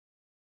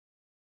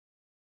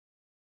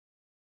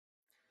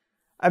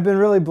I've been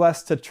really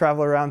blessed to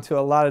travel around to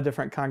a lot of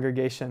different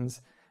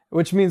congregations,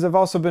 which means I've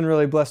also been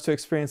really blessed to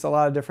experience a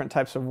lot of different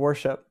types of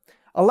worship.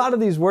 A lot of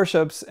these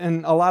worships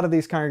and a lot of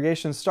these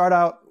congregations start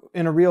out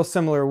in a real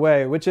similar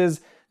way, which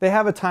is they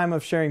have a time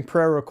of sharing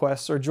prayer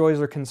requests or joys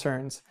or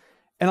concerns.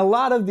 And a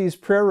lot of these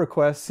prayer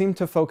requests seem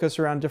to focus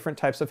around different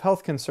types of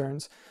health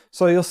concerns.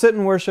 So you'll sit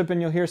in worship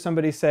and you'll hear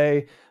somebody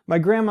say, my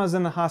grandma's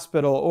in the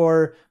hospital,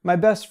 or my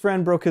best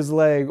friend broke his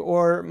leg,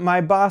 or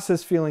my boss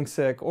is feeling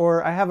sick,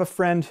 or I have a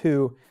friend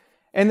who...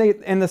 And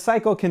the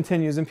cycle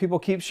continues, and people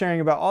keep sharing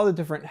about all the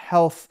different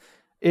health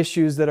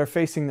issues that are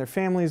facing their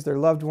families, their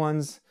loved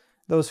ones,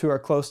 those who are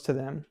close to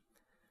them.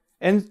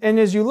 And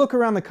as you look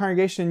around the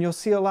congregation, you'll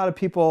see a lot of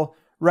people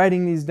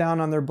writing these down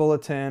on their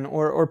bulletin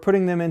or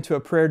putting them into a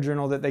prayer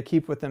journal that they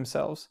keep with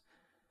themselves.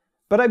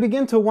 But I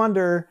begin to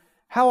wonder,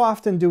 how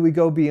often do we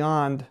go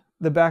beyond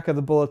the back of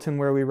the bulletin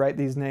where we write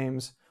these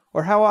names?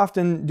 Or how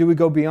often do we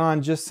go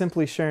beyond just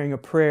simply sharing a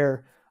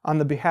prayer on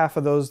the behalf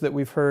of those that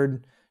we've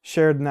heard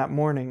shared in that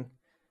morning?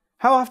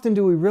 How often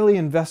do we really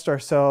invest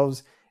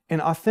ourselves in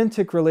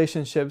authentic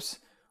relationships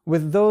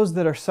with those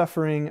that are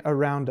suffering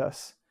around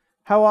us?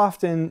 How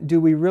often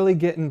do we really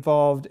get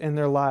involved in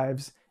their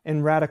lives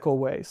in radical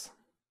ways?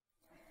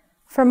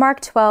 For Mark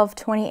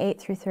 12:28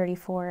 through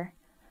 34,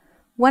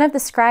 one of the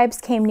scribes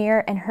came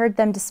near and heard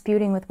them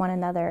disputing with one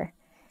another.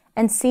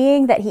 And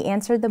seeing that he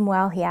answered them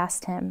well, he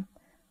asked him,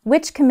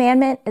 "Which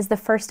commandment is the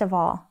first of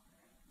all?"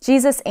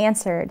 Jesus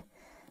answered,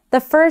 "The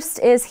first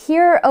is,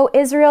 Hear, O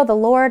Israel, the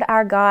Lord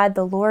our God,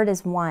 the Lord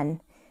is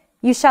one.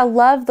 You shall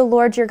love the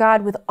Lord your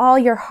God with all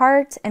your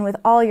heart and with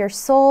all your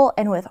soul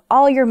and with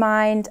all your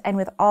mind and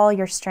with all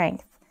your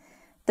strength.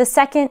 The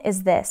second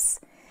is this,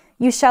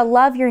 you shall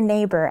love your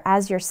neighbor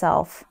as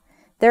yourself.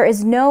 There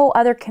is no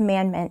other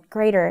commandment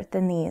greater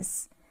than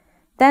these."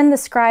 Then the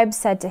scribe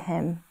said to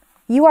him,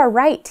 "You are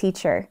right,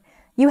 teacher.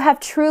 You have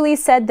truly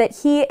said that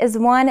he is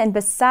one, and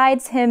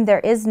besides him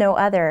there is no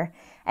other,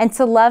 and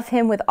to love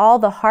him with all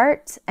the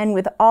heart and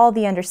with all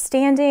the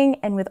understanding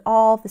and with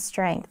all the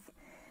strength,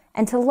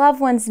 and to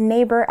love one's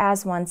neighbor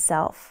as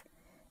oneself.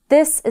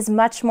 This is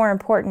much more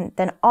important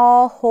than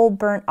all whole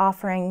burnt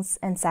offerings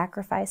and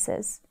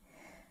sacrifices."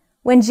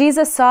 When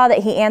Jesus saw that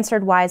he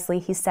answered wisely,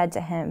 he said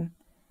to him,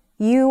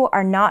 "You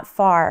are not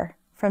far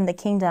from the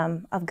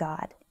kingdom of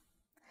God."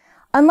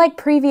 Unlike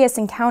previous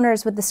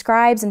encounters with the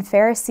scribes and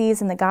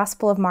Pharisees in the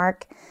Gospel of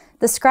Mark,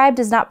 the scribe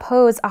does not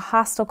pose a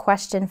hostile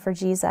question for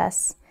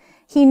Jesus.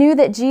 He knew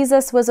that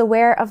Jesus was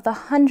aware of the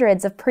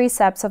hundreds of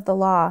precepts of the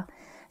law,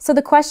 so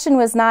the question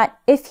was not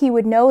if he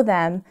would know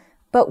them,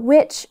 but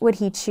which would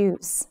he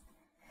choose.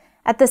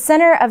 At the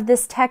center of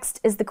this text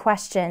is the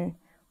question,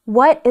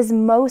 what is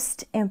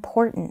most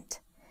important?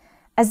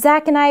 As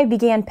Zac and I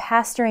began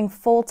pastoring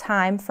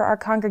full-time for our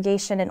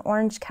congregation in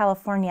Orange,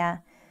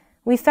 California,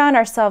 we found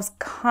ourselves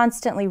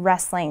constantly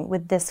wrestling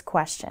with this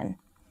question.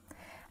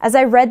 As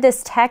I read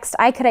this text,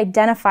 I could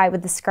identify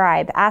with the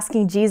scribe,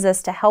 asking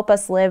Jesus to help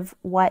us live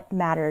what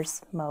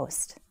matters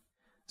most.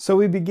 So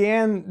we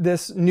began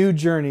this new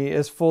journey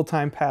as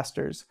full-time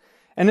pastors.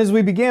 And as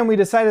we began, we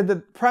decided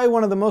that probably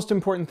one of the most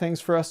important things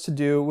for us to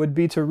do would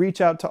be to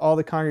reach out to all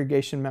the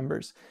congregation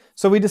members.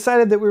 So we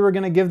decided that we were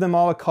going to give them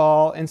all a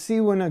call and see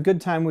when a good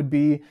time would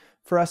be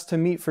for us to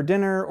meet for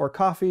dinner or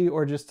coffee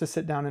or just to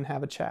sit down and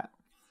have a chat.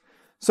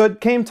 So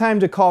it came time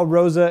to call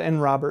Rosa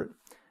and Robert.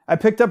 I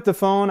picked up the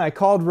phone, I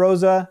called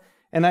Rosa,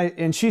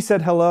 and she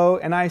said hello,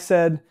 and I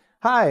said,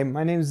 "Hi,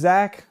 my name's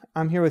Zac.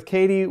 I'm here with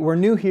Katie. We're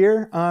new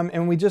here,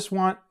 and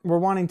we're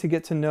wanting to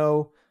get to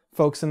know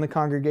folks in the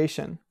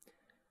congregation."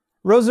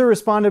 Rosa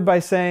responded by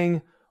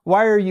saying,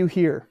 "Why are you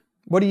here?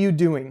 What are you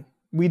doing?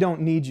 We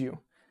don't need you."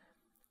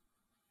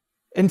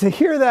 And to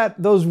hear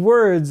those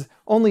words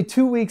only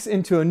 2 weeks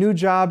into a new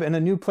job and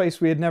a new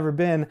place we had never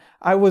been,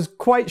 I was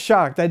quite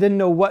shocked. I didn't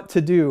know what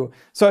to do.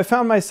 So I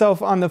found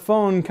myself on the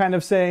phone kind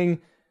of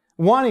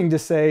wanting to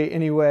say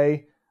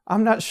anyway,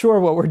 "I'm not sure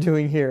what we're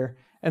doing here,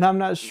 and I'm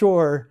not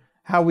sure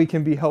how we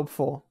can be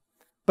helpful."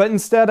 But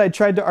instead, I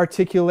tried to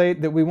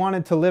articulate that we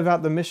wanted to live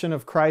out the mission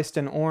of Christ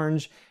in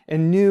Orange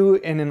in new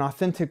and in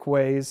authentic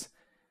ways.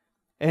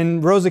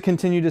 And Rosa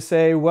continued to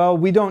say, "Well,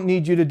 we don't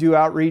need you to do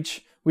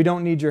outreach. We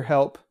don't need your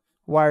help.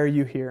 Why are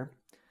you here?"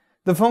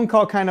 The phone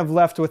call kind of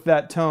left with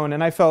that tone,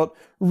 and I felt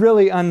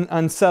really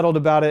unsettled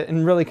about it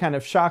and really kind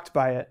of shocked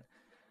by it.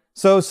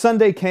 So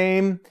Sunday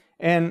came,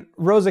 and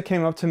Rosa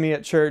came up to me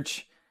at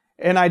church,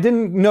 and I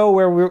didn't know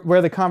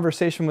where the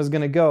conversation was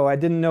going to go. I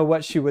didn't know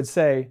what she would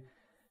say.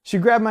 She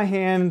grabbed my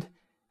hand,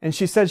 and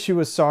she said she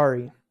was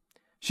sorry.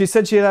 She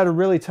said she had had a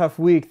really tough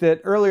week,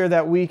 that earlier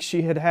that week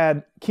she had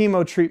had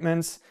chemo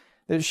treatments,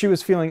 that she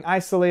was feeling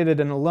isolated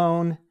and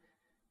alone,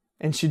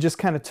 and she just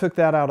kind of took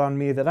that out on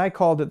me, that I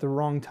called at the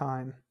wrong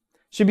time.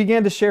 She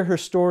began to share her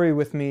story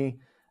with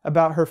me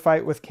about her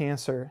fight with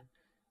cancer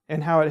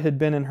and how it had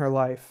been in her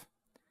life.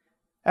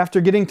 After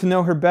getting to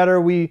know her better,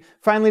 we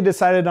finally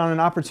decided on an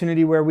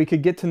opportunity where we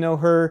could get to know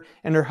her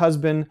and her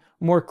husband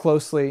more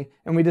closely,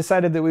 and we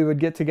decided that we would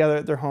get together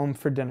at their home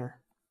for dinner.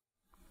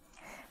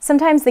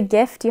 Sometimes the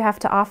gift you have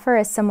to offer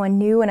as someone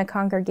new in a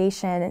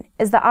congregation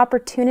is the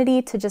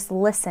opportunity to just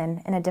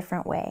listen in a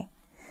different way.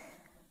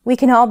 We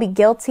can all be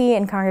guilty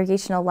in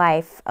congregational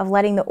life of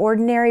letting the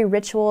ordinary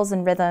rituals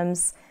and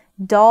rhythms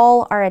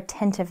dull our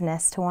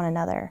attentiveness to one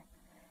another.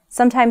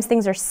 Sometimes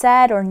things are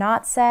said or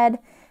not said,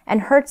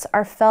 and hurts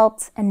are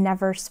felt and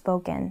never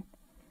spoken.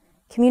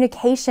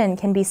 Communication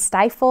can be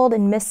stifled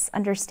and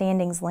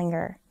misunderstandings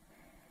linger.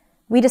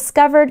 We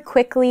discovered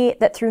quickly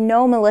that through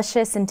no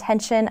malicious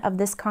intention of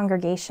this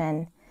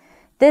congregation,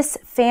 this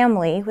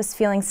family was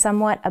feeling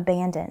somewhat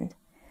abandoned.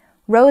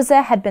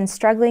 Rosa had been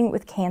struggling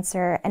with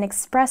cancer and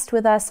expressed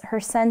with us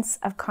her sense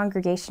of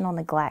congregational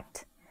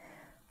neglect.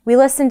 We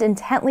listened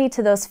intently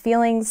to those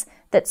feelings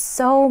that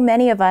so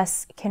many of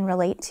us can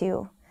relate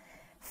to,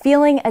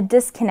 feeling a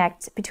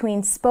disconnect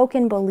between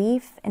spoken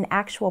belief and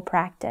actual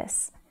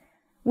practice.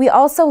 We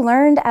also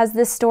learned as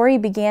this story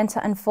began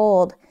to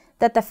unfold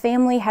that the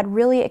family had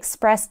really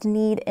expressed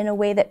need in a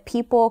way that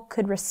people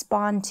could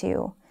respond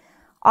to.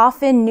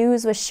 Often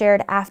news was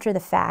shared after the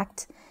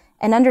fact,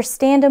 and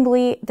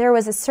understandably, there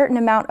was a certain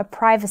amount of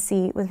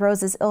privacy with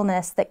Rosa's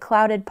illness that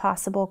clouded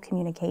possible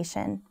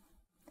communication.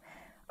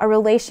 A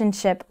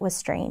relationship was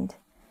strained,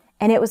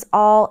 and it was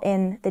all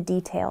in the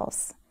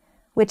details,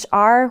 which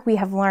are, we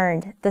have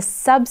learned, the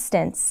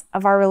substance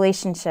of our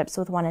relationships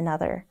with one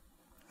another.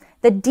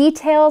 The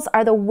details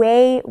are the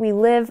way we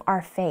live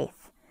our faith.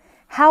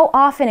 How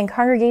often in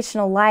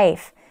congregational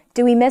life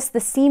do we miss the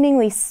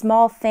seemingly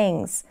small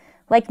things,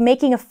 like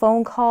making a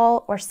phone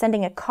call or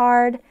sending a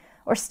card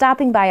or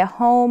stopping by a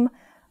home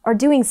or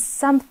doing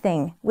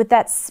something with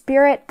that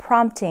spirit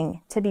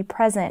prompting to be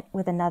present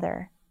with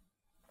another?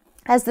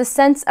 As the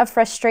sense of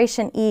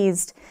frustration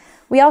eased,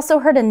 we also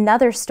heard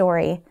another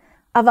story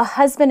of a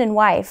husband and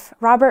wife,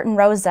 Robert and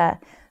Rosa,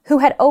 who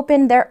had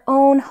opened their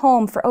own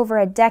home for over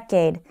a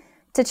decade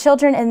to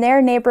children in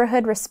their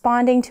neighborhood,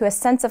 responding to a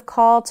sense of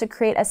call to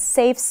create a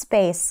safe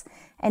space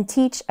and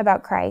teach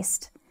about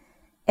Christ.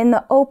 In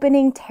the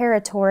opening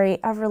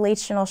territory of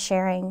relational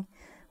sharing,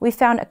 we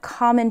found a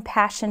common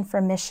passion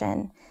for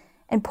mission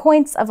and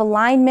points of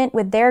alignment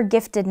with their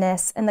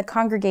giftedness in the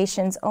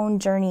congregation's own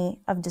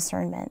journey of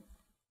discernment.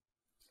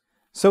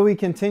 So we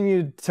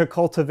continued to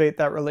cultivate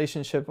that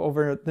relationship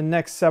over the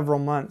next several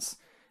months,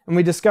 and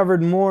we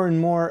discovered more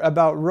and more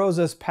about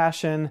Rosa's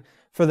passion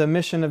for the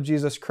mission of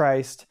Jesus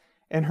Christ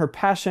and her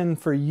passion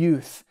for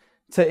youth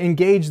to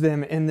engage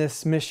them in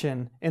this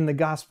mission in the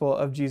gospel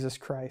of Jesus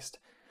Christ.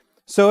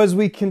 So as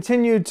we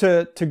continued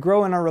to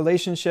grow in our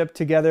relationship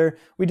together,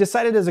 we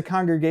decided as a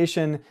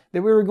congregation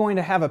that we were going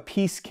to have a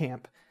peace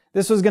camp.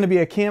 This was going to be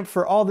a camp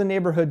for all the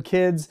neighborhood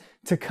kids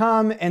to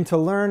come and to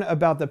learn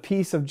about the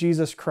peace of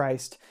Jesus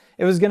Christ.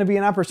 It was going to be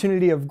an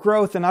opportunity of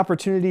growth, an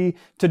opportunity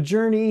to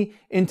journey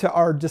into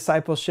our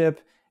discipleship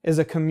as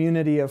a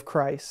community of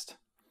Christ.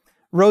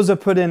 Rosa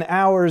put in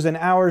hours and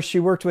hours. She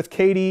worked with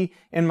Katie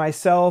and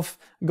myself,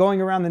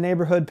 going around the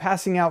neighborhood,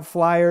 passing out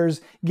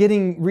flyers,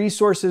 getting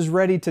resources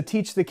ready to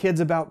teach the kids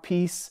about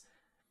peace.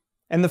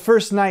 And the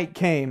first night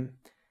came,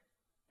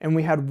 and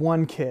we had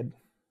one kid.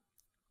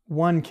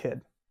 One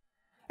kid.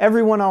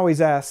 Everyone always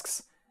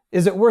asks,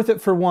 is it worth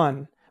it for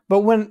one?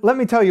 But let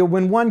me tell you,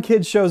 when one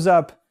kid shows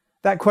up,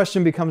 that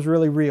question becomes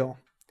really real.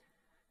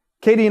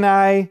 Katie and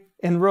I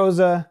and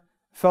Rosa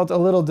felt a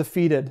little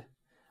defeated.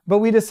 But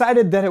we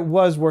decided that it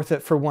was worth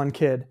it for one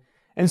kid.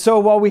 And so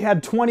while we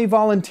had 20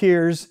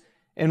 volunteers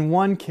and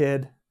one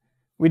kid,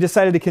 we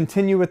decided to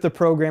continue with the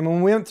program.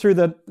 And we went through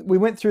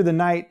the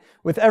night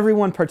with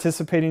everyone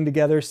participating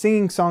together,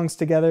 singing songs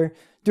together,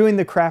 doing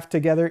the craft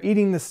together,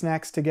 eating the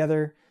snacks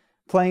together,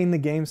 playing the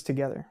games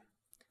together.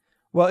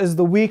 Well, as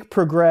the week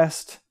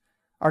progressed,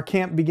 our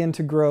camp began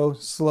to grow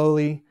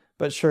slowly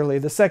but surely.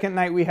 The second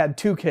night we had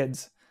 2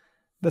 kids.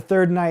 The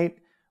third night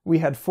we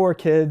had 4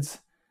 kids.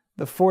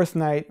 The fourth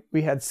night,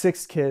 we had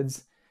 6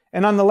 kids.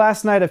 And on the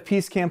last night of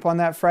Peace Camp on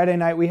that Friday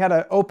night, we had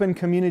an open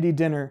community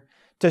dinner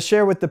to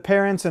share with the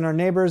parents and our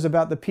neighbors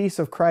about the peace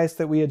of Christ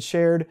that we had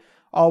shared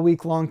all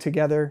week long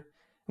together.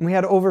 And we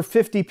had over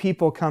 50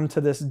 people come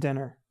to this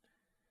dinner.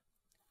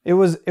 It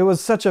was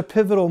such a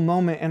pivotal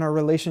moment in our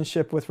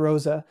relationship with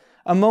Rosa,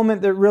 a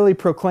moment that really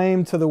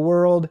proclaimed to the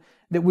world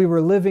that we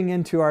were living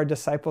into our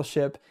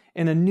discipleship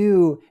in a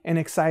new and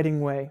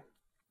exciting way.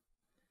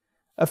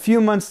 A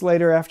few months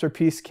later after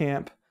Peace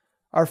Camp,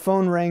 our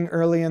phone rang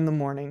early in the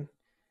morning,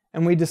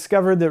 and we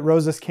discovered that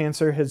Rosa's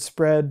cancer had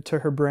spread to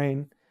her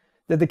brain,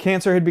 that the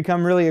cancer had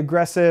become really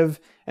aggressive,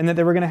 and that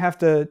they were going to have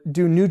to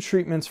do new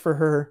treatments for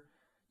her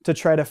to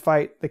try to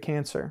fight the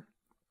cancer.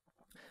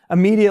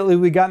 Immediately,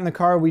 we got in the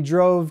car, we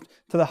drove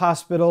to the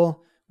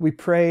hospital, we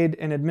prayed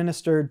and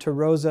administered to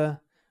Rosa,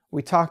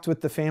 we talked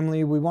with the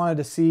family, we wanted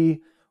to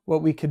see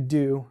what we could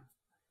do,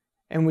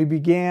 and we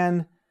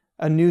began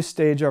a new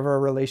stage of our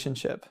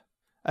relationship,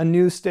 a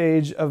new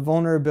stage of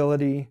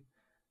vulnerability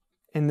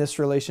in this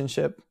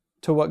relationship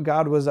to what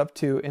God was up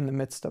to in the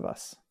midst of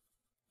us.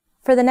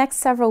 For the next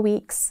several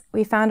weeks,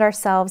 we found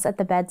ourselves at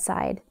the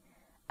bedside,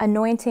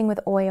 anointing with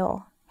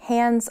oil,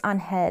 hands on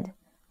head,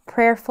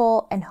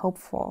 prayerful and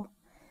hopeful,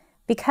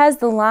 because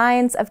the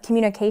lines of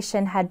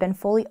communication had been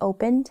fully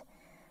opened,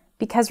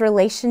 because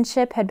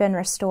relationship had been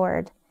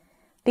restored,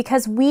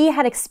 because we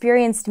had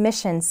experienced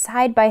mission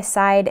side by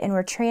side and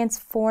were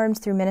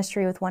transformed through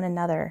ministry with one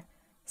another.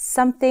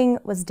 Something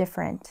was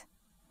different.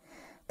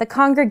 The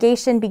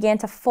congregation began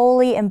to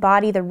fully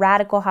embody the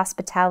radical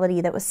hospitality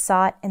that was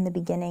sought in the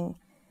beginning,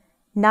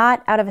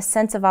 not out of a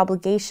sense of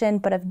obligation,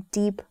 but of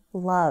deep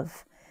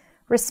love,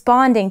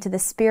 responding to the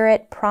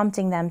Spirit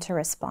prompting them to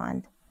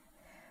respond.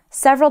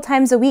 Several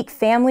times a week,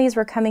 families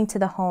were coming to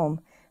the home,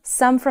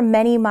 some from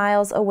many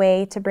miles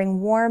away, to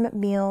bring warm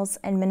meals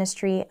and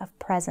ministry of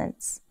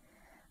presence.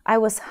 I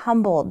was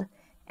humbled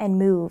and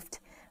moved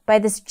by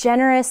this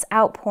generous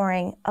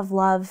outpouring of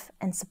love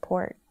and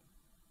support.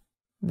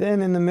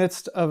 Then, in the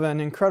midst of an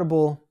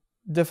incredible,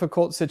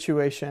 difficult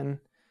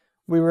situation,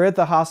 we were at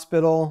the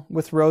hospital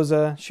with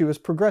Rosa. She was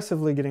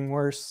progressively getting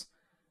worse.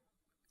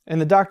 And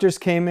the doctors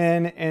came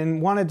in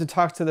and wanted to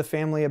talk to the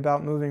family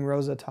about moving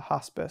Rosa to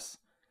hospice.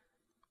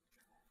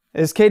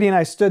 As Katie and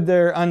I stood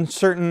there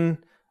uncertain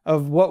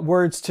of what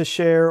words to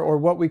share or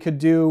what we could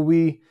do,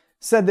 we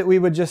said that we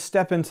would just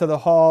step into the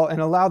hall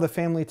and allow the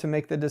family to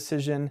make the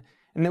decision,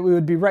 and that we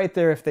would be right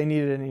there if they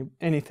needed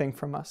anything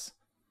from us.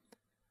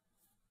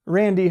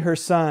 Randy, her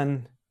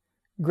son,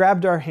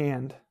 grabbed our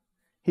hand.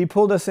 He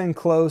pulled us in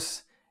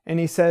close and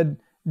he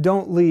said,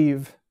 "Don't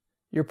leave.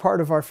 You're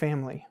part of our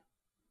family."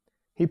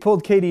 He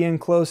pulled Katie in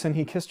close and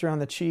he kissed her on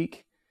the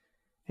cheek,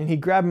 and he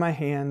grabbed my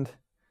hand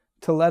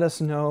to let us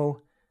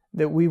know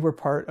that we were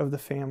part of the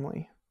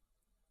family.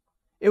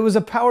 It was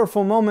a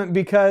powerful moment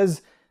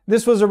because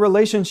this was a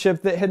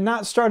relationship that had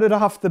not started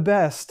off the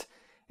best,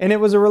 and it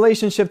was a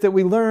relationship that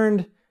we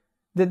learned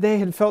that they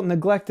had felt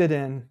neglected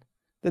in,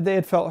 that they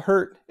had felt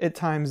hurt at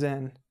times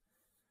in.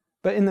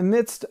 But in the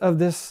midst of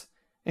this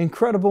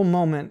incredible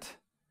moment,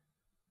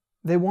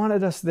 they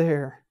wanted us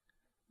there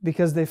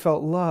because they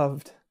felt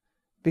loved,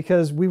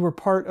 because we were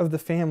part of the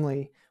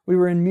family. We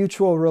were in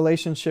mutual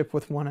relationship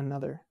with one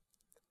another.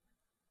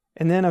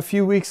 And then a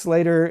few weeks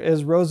later,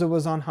 as Rosa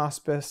was on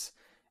hospice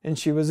and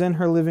she was in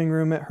her living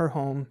room at her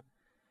home,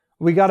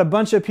 we got a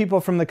bunch of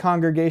people from the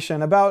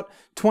congregation, about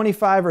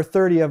 25 or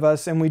 30 of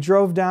us, and we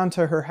drove down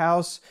to her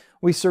house.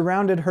 We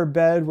surrounded her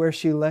bed where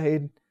she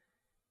laid,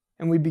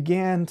 and we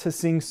began to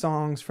sing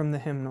songs from the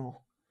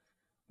hymnal.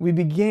 We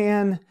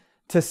began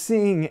to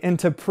sing and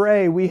to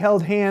pray. We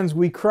held hands,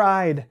 we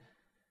cried.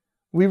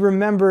 We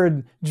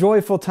remembered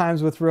joyful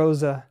times with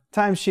Rosa,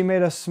 times she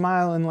made us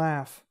smile and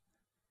laugh.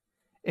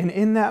 And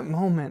in that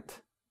moment,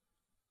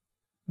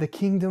 the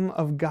kingdom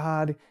of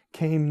God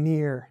came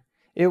near.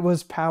 It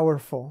was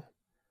powerful.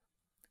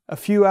 A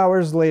few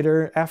hours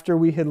later, after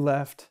we had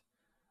left,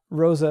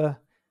 Rosa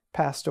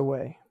passed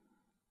away.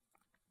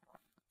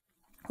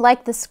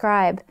 Like the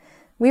scribe,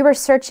 we were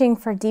searching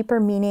for deeper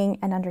meaning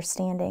and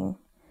understanding.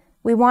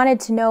 We wanted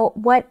to know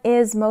what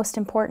is most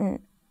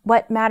important,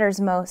 what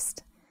matters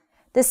most.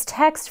 This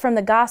text from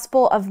the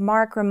Gospel of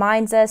Mark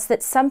reminds us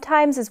that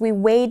sometimes as we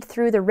wade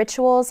through the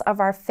rituals of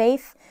our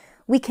faith,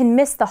 we can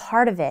miss the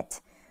heart of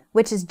it,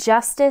 which is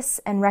justice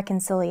and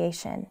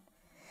reconciliation.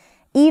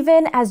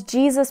 Even as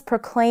Jesus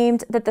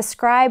proclaimed that the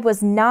scribe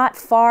was not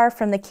far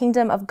from the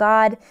kingdom of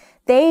God,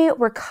 they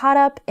were caught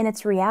up in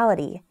its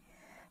reality.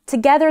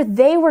 Together,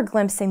 they were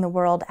glimpsing the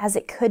world as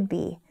it could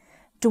be,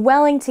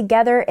 dwelling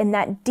together in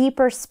that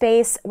deeper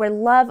space where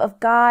love of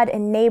God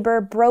and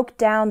neighbor broke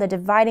down the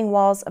dividing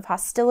walls of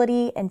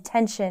hostility and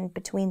tension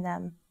between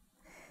them.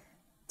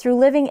 Through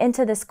living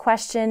into this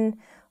question,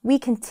 we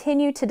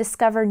continue to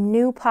discover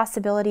new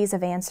possibilities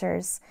of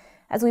answers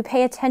as we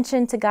pay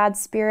attention to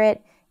God's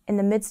Spirit in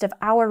the midst of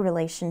our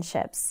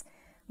relationships,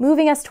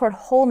 moving us toward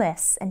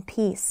wholeness and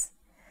peace.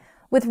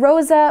 With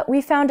Rosa,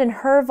 we found in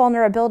her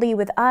vulnerability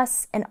with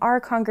us and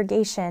our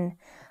congregation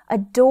a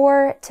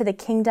door to the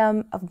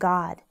kingdom of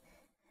God.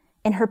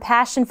 In her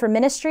passion for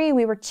ministry,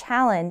 we were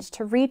challenged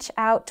to reach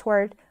out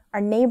toward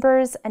our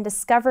neighbors and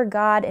discover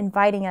God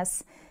inviting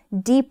us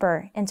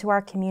deeper into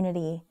our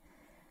community.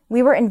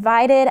 We were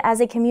invited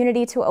as a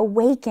community to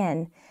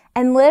awaken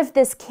and live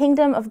this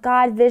kingdom of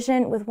God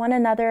vision with one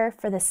another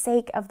for the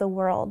sake of the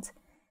world.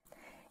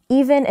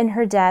 Even in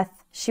her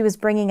death, she was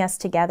bringing us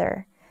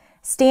together,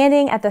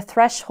 standing at the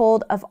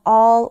threshold of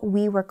all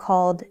we were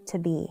called to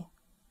be.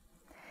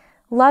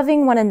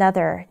 Loving one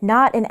another,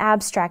 not in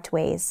abstract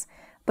ways,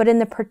 but in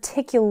the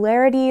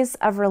particularities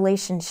of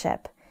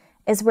relationship,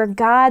 is where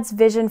God's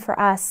vision for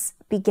us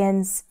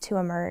begins to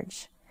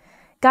emerge.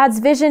 God's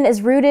vision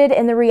is rooted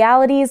in the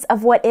realities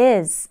of what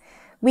is.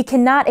 We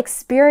cannot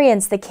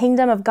experience the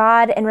kingdom of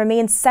God and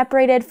remain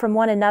separated from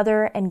one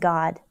another and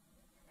God.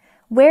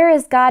 Where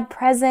is God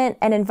present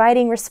and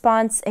inviting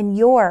response in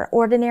your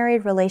ordinary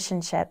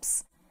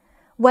relationships?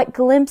 What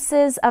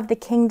glimpses of the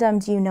kingdom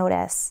do you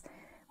notice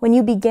when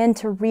you begin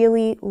to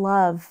really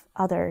love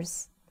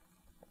others?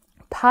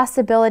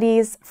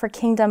 Possibilities for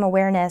kingdom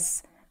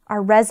awareness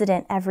are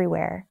resident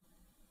everywhere.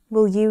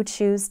 Will you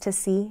choose to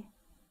see?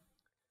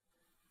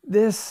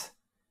 This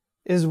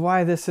is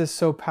why this is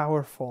so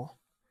powerful.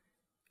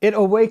 It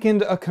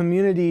awakened a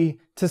community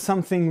to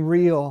something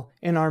real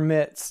in our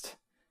midst.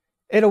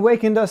 It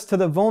awakened us to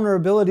the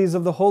vulnerabilities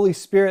of the Holy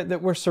Spirit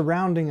that were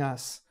surrounding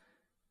us.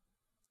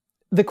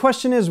 The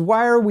question is,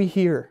 why are we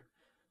here?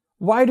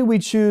 Why do we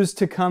choose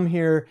to come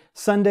here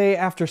Sunday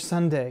after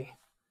Sunday?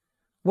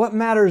 What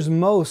matters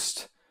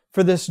most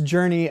for this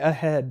journey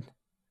ahead?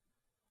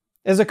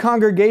 As a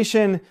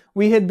congregation,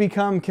 we had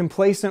become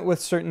complacent with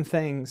certain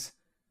things.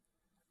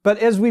 But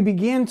as we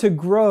began to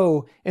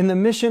grow in the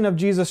mission of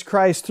Jesus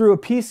Christ through a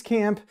peace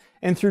camp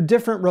and through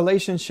different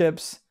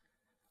relationships,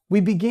 we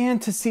began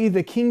to see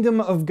the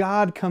kingdom of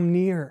God come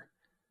near.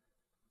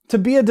 To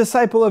be a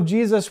disciple of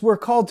Jesus, we're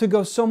called to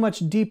go so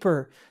much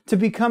deeper, to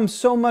become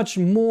so much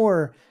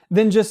more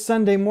than just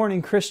Sunday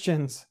morning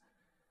Christians.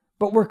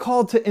 But we're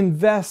called to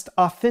invest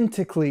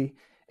authentically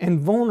and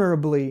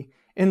vulnerably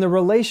in the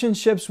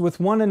relationships with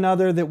one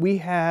another that we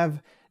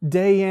have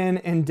day in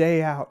and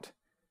day out.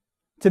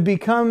 To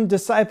become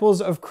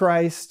disciples of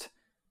Christ,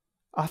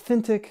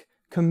 authentic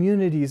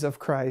communities of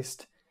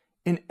Christ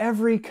in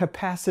every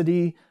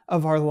capacity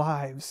of our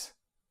lives.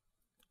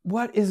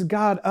 What is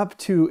God up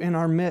to in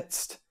our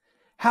midst?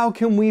 How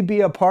can we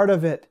be a part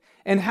of it?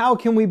 And how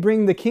can we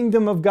bring the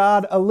kingdom of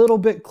God a little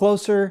bit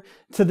closer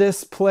to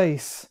this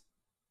place?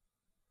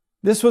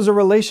 This was a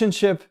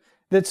relationship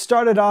that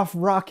started off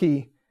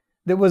rocky,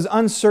 that was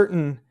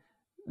uncertain,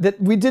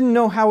 that we didn't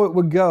know how it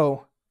would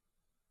go.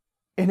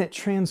 And it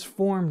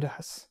transformed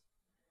us.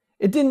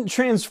 It didn't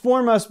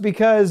transform us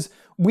because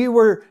we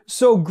were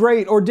so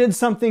great or did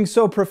something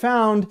so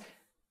profound.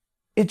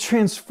 It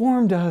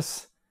transformed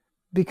us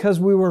because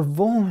we were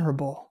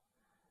vulnerable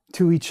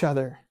to each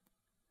other.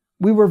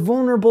 We were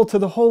vulnerable to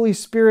the Holy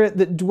Spirit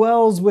that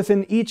dwells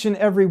within each and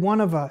every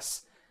one of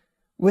us.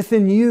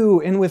 Within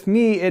you and with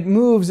me, it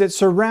moves, it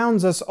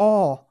surrounds us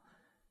all.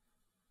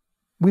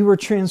 We were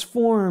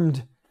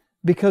transformed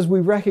because we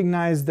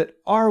recognized that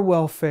our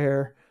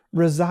welfare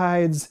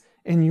resides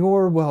in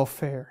your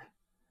welfare.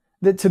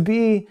 That to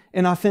be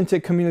an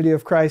authentic community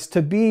of Christ,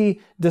 to be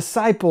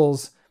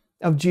disciples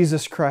of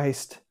Jesus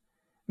Christ,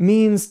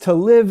 means to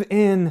live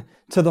in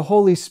to the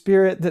Holy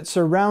Spirit that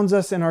surrounds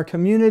us in our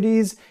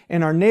communities,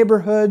 in our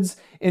neighborhoods,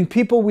 in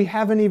people we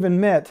haven't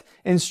even met,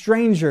 in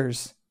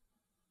strangers.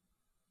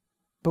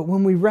 But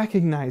when we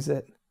recognize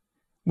it,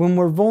 when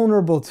we're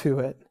vulnerable to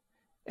it,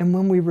 and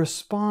when we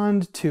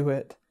respond to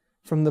it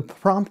from the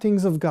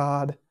promptings of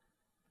God,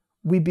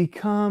 we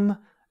become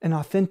an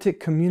authentic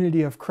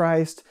community of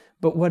Christ.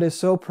 But what is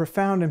so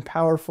profound and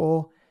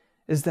powerful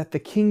is that the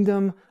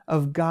kingdom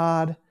of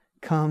God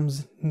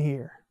comes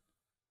near.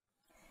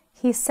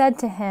 He said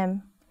to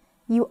him,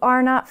 "You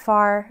are not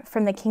far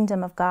from the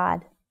kingdom of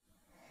God."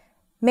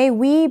 May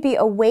we be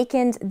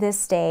awakened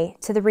this day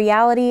to the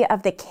reality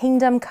of the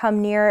kingdom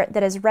come near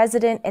that is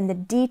resident in the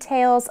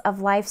details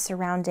of life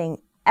surrounding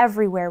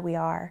everywhere we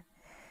are.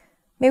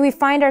 May we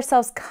find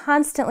ourselves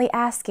constantly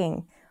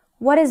asking,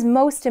 what is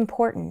most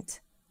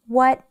important?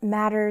 What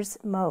matters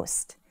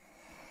most?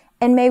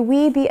 And may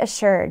we be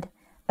assured,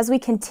 as we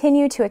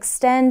continue to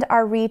extend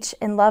our reach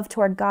in love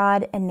toward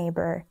God and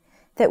neighbor,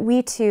 that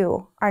we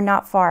too are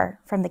not far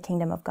from the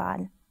kingdom of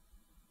God.